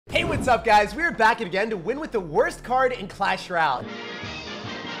What's up, guys? We're back again to win with the worst card in Clash Royale.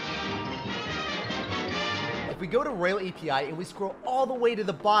 If we go to Royale API and we scroll all the way to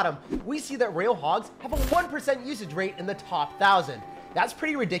the bottom, we see that Royale Hogs have a 1% usage rate in the top 1,000. That's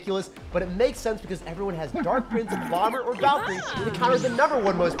pretty ridiculous, but it makes sense because everyone has Dark Prince, Bomber, or Valkyrie to counter the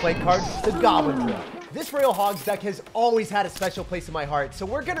 #1 most played card, the Goblin Drill. This Royale Hogs deck has always had a special place in my heart, so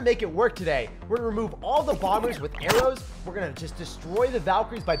we're gonna make it work today. We're gonna remove all the bombers with arrows, we're gonna just destroy the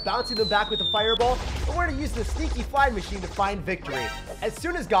Valkyries by bouncing them back with a fireball, and we're gonna use the sneaky flying machine to find victory. As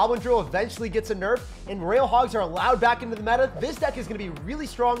soon as Goblin Drill eventually gets a nerf and Royale Hogs are allowed back into the meta, this deck is gonna be really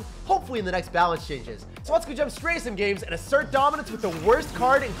strong, hopefully in the next balance changes. So let's go jump straight to some games and assert dominance with the worst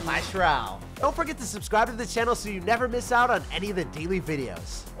card in Clash Royale. Don't forget to subscribe to the channel so you never miss out on any of the daily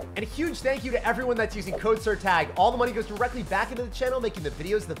videos. And a huge thank you to everyone that's using code SirTag. All the money goes directly back into the channel, making the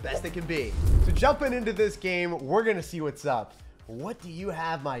videos the best they can be. So jumping into this game, we're gonna see what's up. What do you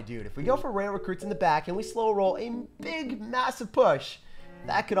have, my dude? If we go for Royale Recruits in the back and we slow roll a big, massive push,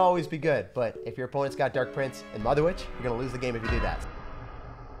 that could always be good. But if your opponent's got Dark Prince and Mother Witch, you're gonna lose the game if you do that.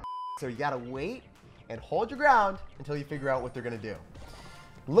 So you gotta wait and hold your ground until you figure out what they're gonna do.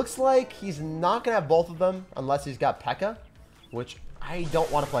 Looks like he's not gonna have both of them unless he's got P.E.K.K.A, which I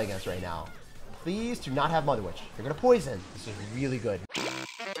don't want to play against right now. Please do not have Mother Witch. You're gonna poison. This is really good.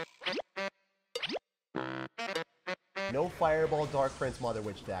 No Fireball, Dark Prince, Mother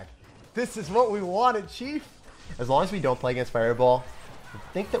Witch deck. This is what we wanted, Chief. As long as we don't play against Fireball, I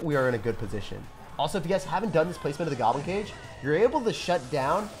think that we are in a good position. Also, if you guys haven't done this placement of the Goblin Cage, you're able to shut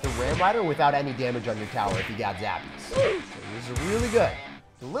down the Ram Rider without any damage on your tower if you got Zappies. So this is really good.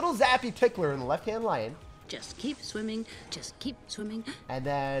 The little Zappy Tickler in the left-hand lane. Just keep swimming, just keep swimming. And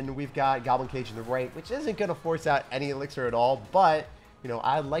then we've got Goblin Cage in the right, which isn't going to force out any elixir at all, but, you know,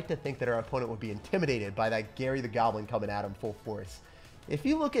 I'd like to think that our opponent would be intimidated by that Gary the Goblin coming at him full force. If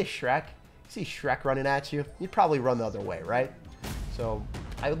you look at Shrek, you see Shrek running at you, you'd probably run the other way, right? So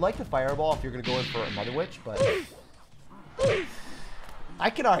I would like to Fireball if you're going to go in for a Mother Witch, but I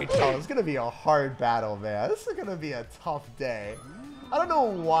can already tell it's going to be a hard battle, man. This is going to be a tough day. I don't know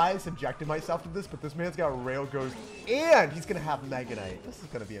why I subjected myself to this, but this man's got Rail Ghost and he's going to have Mega Knight. This is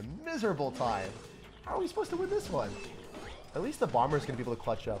going to be a miserable time. How are we supposed to win this one? At least the Bomber is going to be able to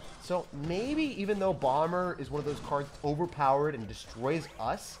clutch up. So maybe even though Bomber is one of those cards overpowered and destroys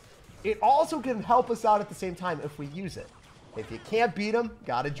us, it also can help us out at the same time if we use it. If you can't beat him,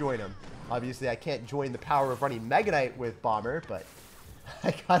 gotta join him. Obviously, I can't join the power of running Mega Knight with Bomber, but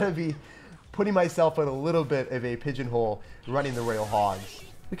I gotta be putting myself in a little bit of a pigeonhole running the Royale Hogs.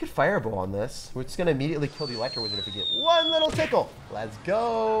 We could Fireball on this. We're just gonna immediately kill the Electro Wizard if we get one little tickle. Let's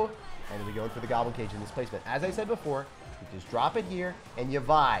go. And we go in for the Goblin Cage in this placement. As I said before, you just drop it here and you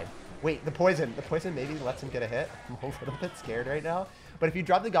vibe. Wait, the poison maybe lets him get a hit. I'm a little bit scared right now. But if you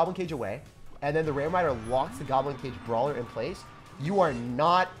drop the Goblin Cage away, and then the Ram Rider locks the Goblin Cage Brawler in place, you are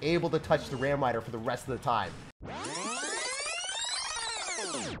not able to touch the Ram Rider for the rest of the time.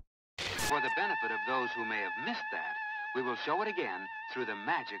 For the benefit of those who may have missed that, we will show it again through the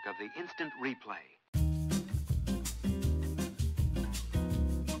magic of the instant replay.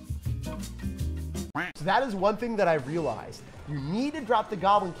 So that is one thing that I realized. You need to drop the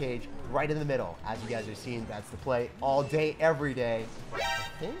Goblin Cage right in the middle. As you guys are seeing, that's the play all day, every day. I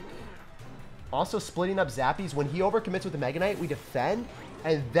think. Also splitting up Zappies. When he overcommits with the Mega Knight, we defend,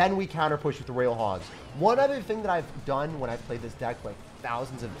 and then we counter push with the Royale Hogs. One other thing that I've done when I've played this deck like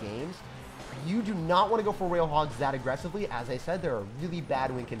thousands of games, you do not want to go for Royale Hogs that aggressively. As I said, they're a really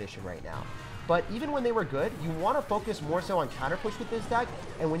bad win condition right now. But even when they were good, you want to focus more so on counter push with this deck,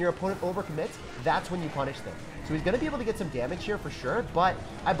 and when your opponent overcommits, that's when you punish them. So he's going to be able to get some damage here for sure, but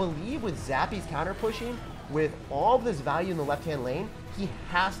I believe with Zappy's counter pushing, with all of this value in the left-hand lane, he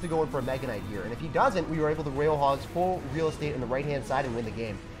has to go in for a Mega Knight here. And if he doesn't, we were able to Royale Hogs full real estate on the right-hand side and win the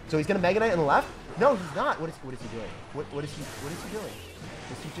game. So he's going to Mega Knight on the left? No, he's not. What is he doing? What is he doing?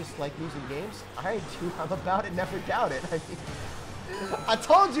 Is he just like losing games? I do. I'm about it, never doubt it. I mean, I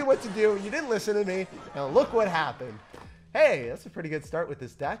told you what to do. You didn't listen to me. Now look what happened. Hey, that's a pretty good start with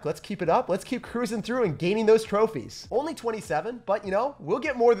this deck. Let's keep it up. Let's keep cruising through and gaining those trophies. Only 27, but you know, we'll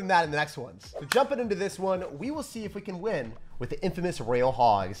get more than that in the next ones. So jumping into this one, we will see if we can win with the infamous Royale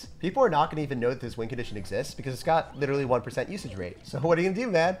Hogs. People are not gonna even know that this win condition exists because it's got literally 1% usage rate. So what are you gonna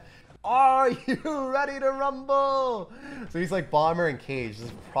do, man? Are you ready to rumble? So he's like Bomber and Cage. This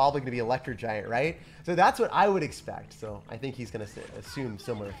is probably gonna be Electro Giant, right? So that's what I would expect. So I think he's gonna assume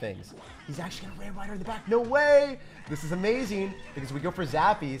similar things. He's actually gonna Ram Rider in the back. No way! This is amazing because we go for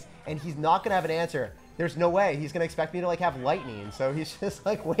Zappies and he's not gonna have an answer. There's no way. He's gonna expect me to like have Lightning. So he's just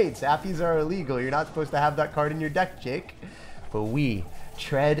like, wait, Zappies are illegal. You're not supposed to have that card in your deck, Jake. But we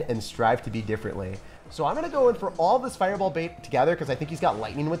tread and strive to be differently. So I'm going to go in for all this fireball bait together because I think he's got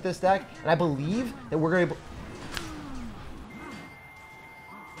lightning with this deck. And I believe that we're going to...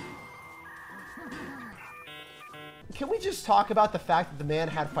 Can we just talk about the fact that the man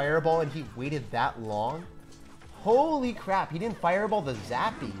had fireball and he waited that long? Holy crap, he didn't fireball the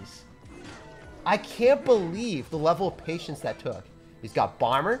zappies. I can't believe the level of patience that took. He's got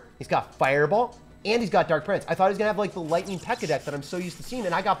Bomber, he's got Fireball, and he's got Dark Prince. I thought he was going to have like the Lightning P.E.K.K.A deck that I'm so used to seeing,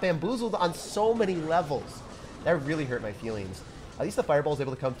 and I got bamboozled on so many levels. That really hurt my feelings. At least the Fireball is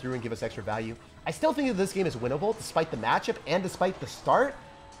able to come through and give us extra value. I still think that this game is winnable despite the matchup and despite the start,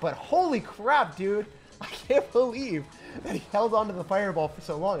 but holy crap, dude. I can't believe that he held on to the Fireball for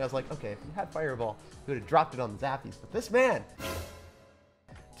so long. I was like, okay, if he had Fireball, he would have dropped it on the Zappies. But this man,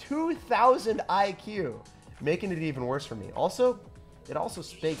 2,000 IQ, making it even worse for me. Also, it also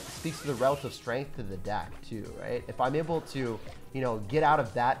speaks to the relative strength of the deck too, right? If I'm able to, you know, get out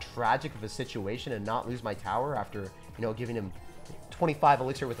of that tragic of a situation and not lose my tower after, you know, giving him 25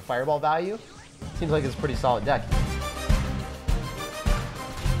 elixir with the Fireball value, seems like it's a pretty solid deck.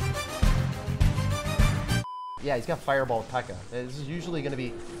 Yeah, he's got Fireball with P.E.K.K.A. This is usually going to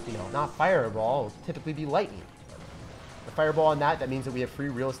be, you know, not Fireball, it'll typically be Lightning. The Fireball on that means that we have free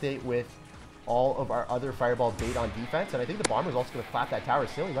real estate with all of our other Fireball bait on defense, and I think the Bomber is also going to clap that tower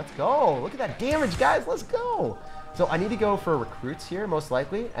silly. Let's go! Look at that damage, guys! Let's go! So I need to go for recruits here, most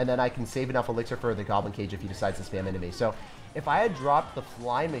likely, and then I can save enough elixir for the Goblin Cage if he decides to spam into me. So if I had dropped the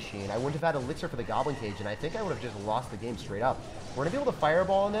Fly Machine, I wouldn't have had elixir for the Goblin Cage, and I think I would have just lost the game straight up. We're going to be able to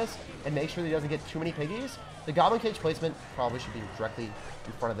Fireball on this and make sure that he doesn't get too many piggies. The Goblin Cage placement probably should be directly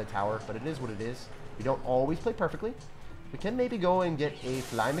in front of the tower, but it is what it is. We don't always play perfectly. We can maybe go and get a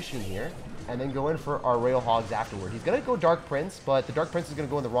Fly Machine here, and then go in for our Royal Hogs afterward. He's going to go Dark Prince, but the Dark Prince is going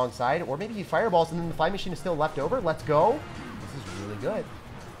to go on the wrong side, or maybe he Fireballs and then the Fly Machine is still left over. Let's go. This is really good.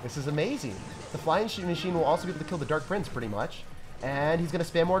 This is amazing. The Fly Machine will also be able to kill the Dark Prince pretty much, and he's going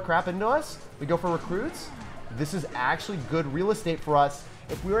to spam more crap into us. We go for recruits. This is actually good real estate for us.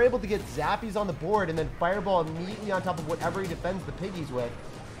 If we were able to get Zappies on the board and then Fireball immediately on top of whatever he defends the piggies with.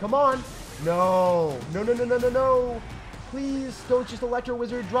 Come on. No. No, no, no, no, no, no. Please don't just Electro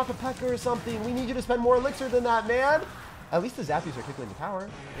Wizard, drop a P.E.K.K.A or something. We need you to spend more elixir than that, man. At least the Zappies are tickling the tower.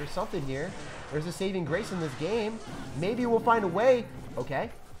 There's something here. There's a saving grace in this game. Maybe we'll find a way. Okay.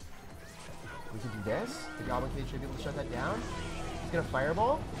 We can do this. The Goblin Cage should be able to shut that down. He's going to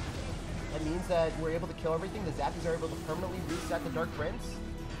Fireball. That means that we're able to kill everything. The Zappies are able to permanently reset the Dark Prince.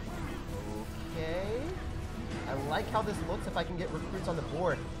 Okay. I like how this looks if I can get recruits on the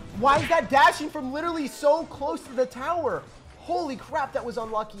board. Why is that dashing from literally so close to the tower? Holy crap, that was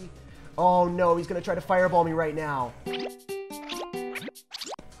unlucky. Oh no, he's gonna try to Fireball me right now.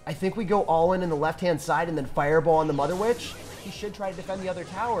 I think we go all in the left-hand side and then Fireball on the Mother Witch. He should try to defend the other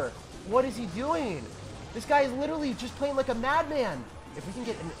tower. What is he doing? This guy is literally just playing like a madman. If we can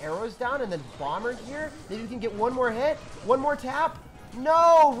get an arrows down and then Bomber here, maybe we can get one more hit, one more tap.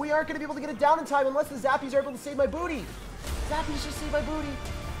 No, we aren't going to be able to get it down in time unless the Zappies are able to save my booty. Zappies just save my booty.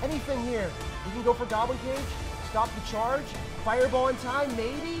 Anything here. We can go for Goblin Cage, stop the charge, Fireball in time,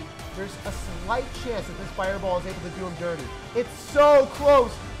 maybe. There's a slight chance that this Fireball is able to do him dirty. It's so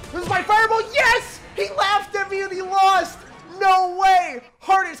close. This is my Fireball. Yes! He laughed at me and he lost. No way!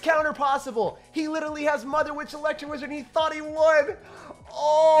 Hardest counter possible. He literally has Mother Witch Electro Wizard and he thought he won.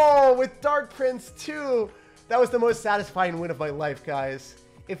 Oh, with Dark Prince too. That was the most satisfying win of my life, guys.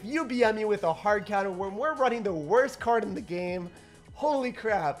 If you BM me with a hard counter when we're running the worst card in the game, holy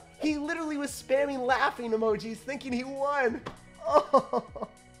crap. He literally was spamming laughing emojis thinking he won. Oh.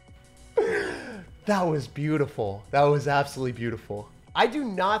 That was beautiful. That was absolutely beautiful. I do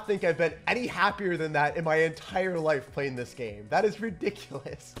not think I've been any happier than that in my entire life playing this game. That is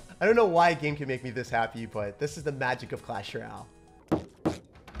ridiculous. I don't know why a game can make me this happy, but this is the magic of Clash Royale.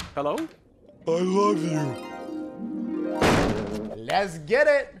 Hello? I love you. Let's get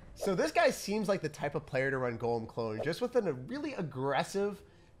it. So this guy seems like the type of player to run Golem Clone, just with a really aggressive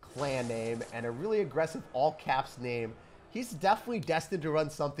clan name and a really aggressive all caps name. He's definitely destined to run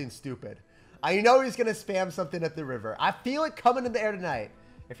something stupid. I know he's going to spam something at the river. I feel it coming in the air tonight.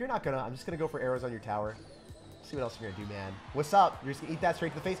 If you're not going to, I'm just going to go for arrows on your tower. See what else you're going to do, man. What's up? You're just going to eat that straight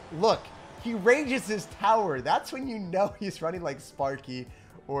to the face? Look, he ranges his tower. That's when you know he's running like Sparky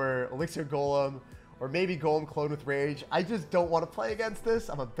or Elixir Golem or maybe Golem Clone with Rage. I just don't want to play against this.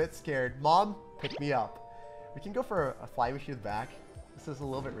 I'm a bit scared. Mom, pick me up. We can go for a Fly Machine back. This is a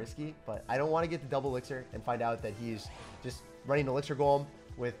little bit risky, but I don't want to get the double Elixir and find out that he's just running Elixir Golem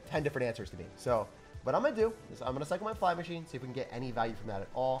with 10 different answers to me. So what I'm going to do is I'm going to cycle my Fly Machine, see if we can get any value from that at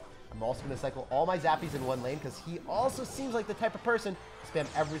all. I'm also going to cycle all my Zappies in one lane because he also seems like the type of person spam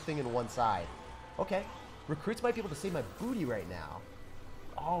everything in one side. Okay, recruits might be able to save my booty right now.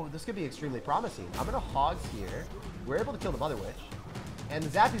 Oh, this could be extremely promising. I'm gonna Hogs here. We're able to kill the Mother Witch. And the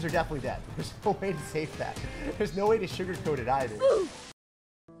Zappies are definitely dead. There's no way to save that. There's no way to sugarcoat it either.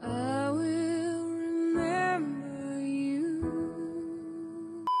 I will remember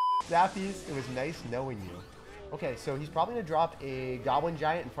you. Zappies, it was nice knowing you. Okay, so he's probably gonna drop a Goblin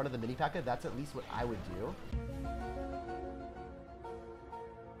Giant in front of the Mini P.E.K.K.A. That's at least what I would do.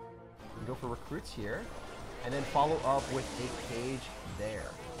 Go for recruits here, and then follow up with a cage there.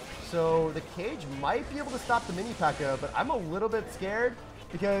 So the cage might be able to stop the Mini P.E.K.K.A., but I'm a little bit scared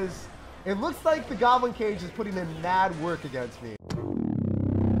because it looks like the Goblin Cage is putting in mad work against me.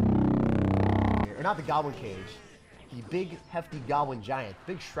 Or not the Goblin Cage, the big hefty Goblin Giant,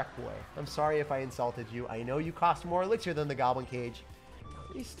 big Shrek boy. I'm sorry if I insulted you. I know you cost more elixir than the Goblin Cage.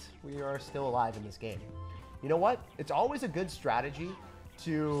 At least we are still alive in this game. You know what? It's always a good strategy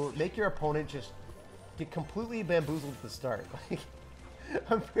to make your opponent just get completely bamboozled at the start.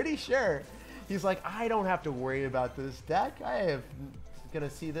 I'm pretty sure he's like, I don't have to worry about this deck. I am gonna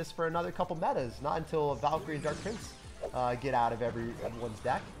see this for another couple metas, not until Valkyrie and Dark Prince get out of everyone's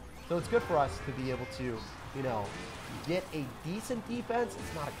deck. So it's good for us to be able to, you know, get a decent defense.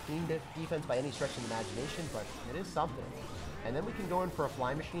 It's not a clean defense by any stretch of the imagination, but it is something. And then we can go in for a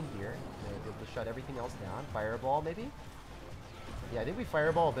Fly Machine here. Be able to shut everything else down. Fireball maybe. Yeah, I think we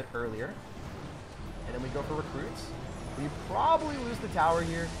Fireball a bit earlier. And then we go for recruits. We probably lose the tower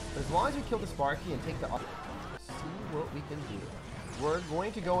here, but as long as we kill the Sparky and take the up, see what we can do. We're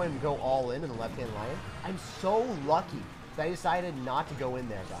going to go and go all in the left-hand lion. I'm so lucky that I decided not to go in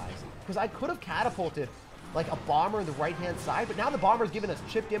there, guys, because I could have catapulted like a bomber in the right-hand side, but now the bomber's giving us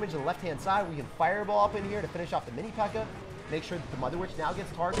chip damage on the left-hand side. We can Fireball up in here to finish off the Mini P.E.K.K.A. Make sure that the Mother Witch now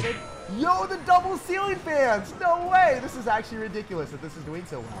gets targeted. Yo, the double ceiling fans! No way! This is actually ridiculous that this is doing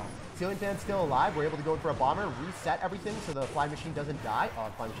so well. Ceiling fan's still alive. We're able to go in for a bomber, reset everything so the Fly Machine doesn't die. Oh,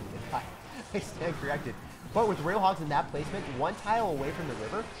 the Fly Machine didn't die. I stand corrected. But with Royal Hogs in that placement, one tile away from the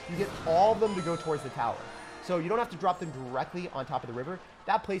river, you get all of them to go towards the tower. So you don't have to drop them directly on top of the river.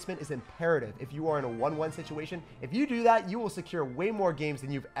 That placement is imperative if you are in a 1-1 situation. If you do that, you will secure way more games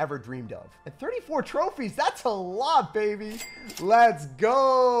than you've ever dreamed of. And 34 trophies, that's a lot, baby. Let's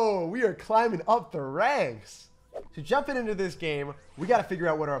go. We are climbing up the ranks. So jumping into this game, we got to figure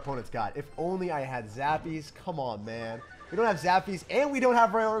out what our opponent's got. If only I had Zappies. Come on, man. We don't have Zappies, and we don't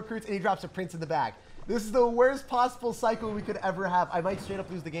have Royal Recruits, and he drops a Prince in the back. This is the worst possible cycle we could ever have. I might straight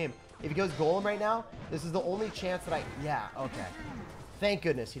up lose the game. If he goes Golem right now, this is the only chance that yeah, okay. Thank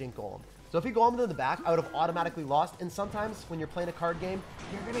goodness he didn't Golem. So if he Golemed in the back, I would have automatically lost. And sometimes when you're playing a card game,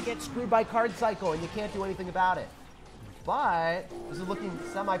 you're going to get screwed by card cycle and you can't do anything about it. But this is looking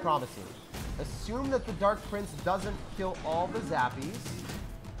semi-promising. Assume that the Dark Prince doesn't kill all the Zappies.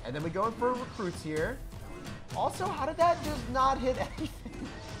 And then we go in for recruits here. Also, how did that just not hit anything?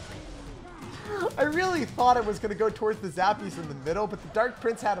 I really thought it was going to go towards the Zappies in the middle, but the Dark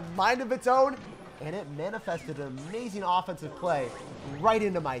Prince had a mind of its own, and it manifested an amazing offensive play right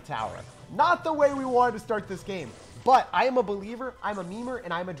into my tower. Not the way we wanted to start this game, but I am a believer, I'm a memer,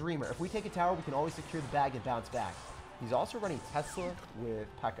 and I'm a dreamer. If we take a tower, we can always secure the bag and bounce back. He's also running Tesla with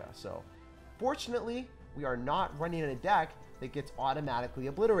P.E.K.K.A. So fortunately, we are not running in a deck that gets automatically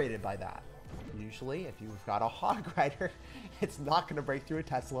obliterated by that. Usually, if you've got a Hog Rider, it's not going to break through a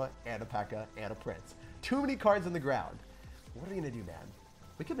Tesla and a P.E.K.K.A. and a Prince. Too many cards on the ground. What are we going to do, man?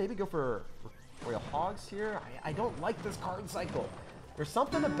 We could maybe go for Royal Hogs here. I don't like this card cycle. There's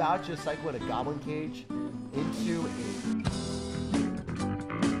something about just cycling a Goblin Cage into a...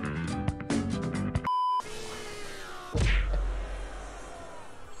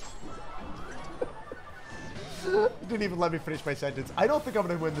 Didn't even let me finish my sentence. I don't think I'm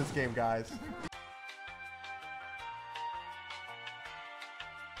going to win this game, guys.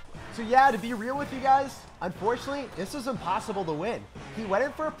 So yeah, to be real with you guys, unfortunately, this was impossible to win. He went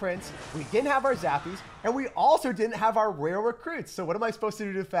in for a Prince, we didn't have our Zappies, and we also didn't have our Royal Recruits. So what am I supposed to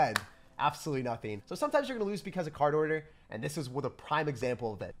do to defend? Absolutely nothing. So sometimes you're going to lose because of card order, and this is a prime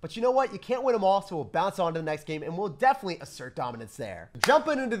example of it. But you know what? You can't win them all, so we'll bounce on to the next game, and we'll definitely assert dominance there.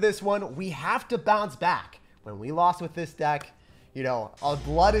 Jumping into this one, we have to bounce back. When we lost with this deck, you know, our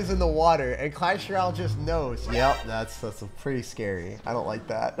blood is in the water, and Clash Royale just knows. Yep, that's pretty scary. I don't like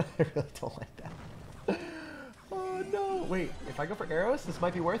that. I really don't like that. Oh no! Wait, if I go for arrows, this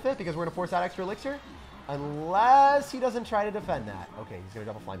might be worth it because we're gonna force out extra elixir, unless he doesn't try to defend that. Okay, he's gonna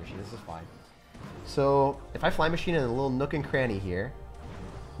double Fly Machine. This is fine. So if I Fly Machine in a little nook and cranny here,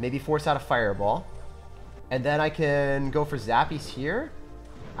 maybe force out a Fireball, and then I can go for Zappies here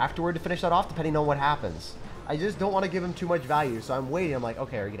afterward to finish that off, depending on what happens. I just don't want to give him too much value. So I'm waiting. I'm like,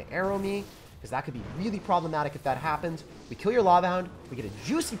 okay, are you going to arrow me? Because that could be really problematic if that happens. We kill your Lava Hound. We get a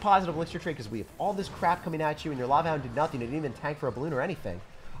juicy positive elixir trade because we have all this crap coming at you, and your Lava Hound did nothing. It didn't even tank for a balloon or anything.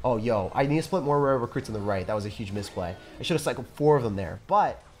 Oh, yo, I need to split more rare recruits on the right. That was a huge misplay. I should have cycled 4 of them there.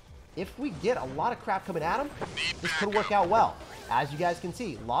 But if we get a lot of crap coming at him, this could work out well. As you guys can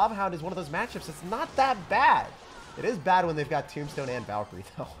see, Lava Hound is one of those matchups that's not that bad. It is bad when they've got Tombstone and Valkyrie,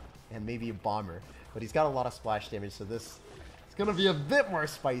 though, and maybe a Bomber. But he's got a lot of splash damage, so this is going to be a bit more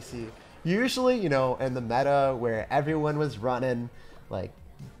spicy. Usually, you know, in the meta where everyone was running, like,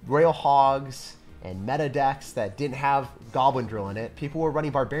 Royal Hogs and meta decks that didn't have Goblin Drill in it, people were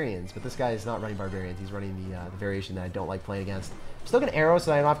running Barbarians, but this guy is not running Barbarians. He's running the variation that I don't like playing against. I'm still going to arrow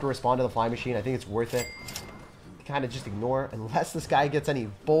so I don't have to respond to the fly machine. I think it's worth it. Kind of just ignore, unless this guy gets any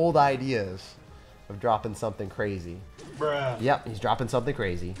bold ideas of dropping something crazy. Bruh. Yep, he's dropping something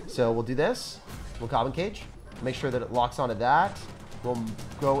crazy. So we'll do this. We'll Goblin Cage. Make sure that it locks onto that. We'll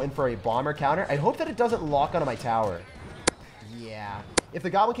go in for a Bomber counter. I hope that it doesn't lock onto my tower. Yeah. If the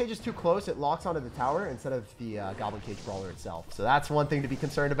Goblin Cage is too close, it locks onto the tower instead of the Goblin Cage Brawler itself. So that's one thing to be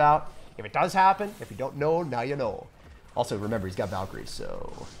concerned about. If it does happen, if you don't know, now you know. Also, remember, he's got Valkyries,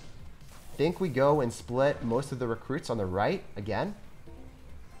 so I think we go and split most of the recruits on the right again.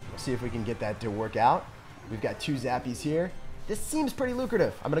 Let's see if we can get that to work out. We've got 2 Zappies here. This seems pretty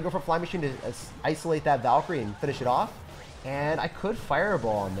lucrative. I'm going to go for Fly Machine to isolate that Valkyrie and finish it off. And I could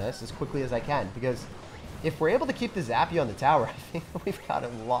Fireball on this as quickly as I can, because if we're able to keep the Zappy on the tower, I think we've got a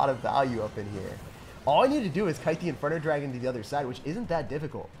lot of value up in here. All I need to do is kite the Inferno Dragon to the other side, which isn't that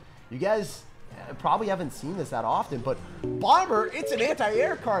difficult. You guys probably haven't seen this that often, but Bomber, it's an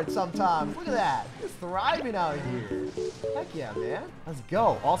anti-air card sometimes. Look at that. It's thriving out here. Heck yeah, man. Let's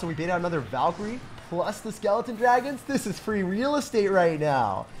go. Also, we bait out another Valkyrie plus the Skeleton Dragons. This is free real estate right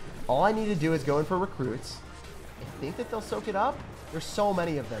now. All I need to do is go in for recruits. I think that they'll soak it up. There's so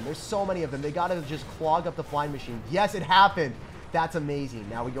many of them. There's so many of them. They got to just clog up the flying machine. Yes, it happened. That's amazing.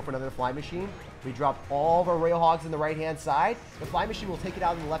 Now we go for another fly machine. We drop all of our Royal Hogs in the right-hand side. The fly machine will take it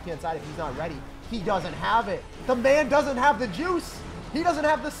out on the left-hand side if he's not ready. He doesn't have it. The man doesn't have the juice. He doesn't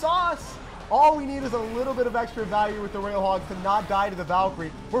have the sauce. All we need is a little bit of extra value with the Royal Hogs to not die to the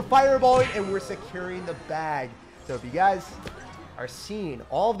Valkyrie. We're fireballing and we're securing the bag. So if you guys are seeing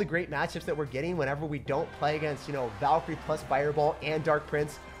all of the great matchups that we're getting whenever we don't play against, you know, Valkyrie plus Fireball and Dark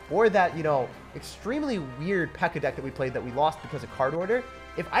Prince, or that, you know, extremely weird P.E.K.K.A deck that we played that we lost because of card order,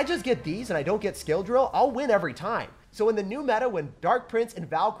 if I just get these and I don't get Skill Drill, I'll win every time. So in the new meta, when Dark Prince and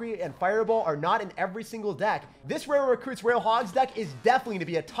Valkyrie and Fireball are not in every single deck, this Rare Recruits Royal Hogs deck is definitely going to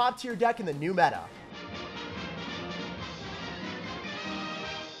be a top tier deck in the new meta.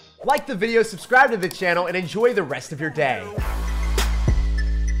 Like the video, subscribe to the channel, and enjoy the rest of your day.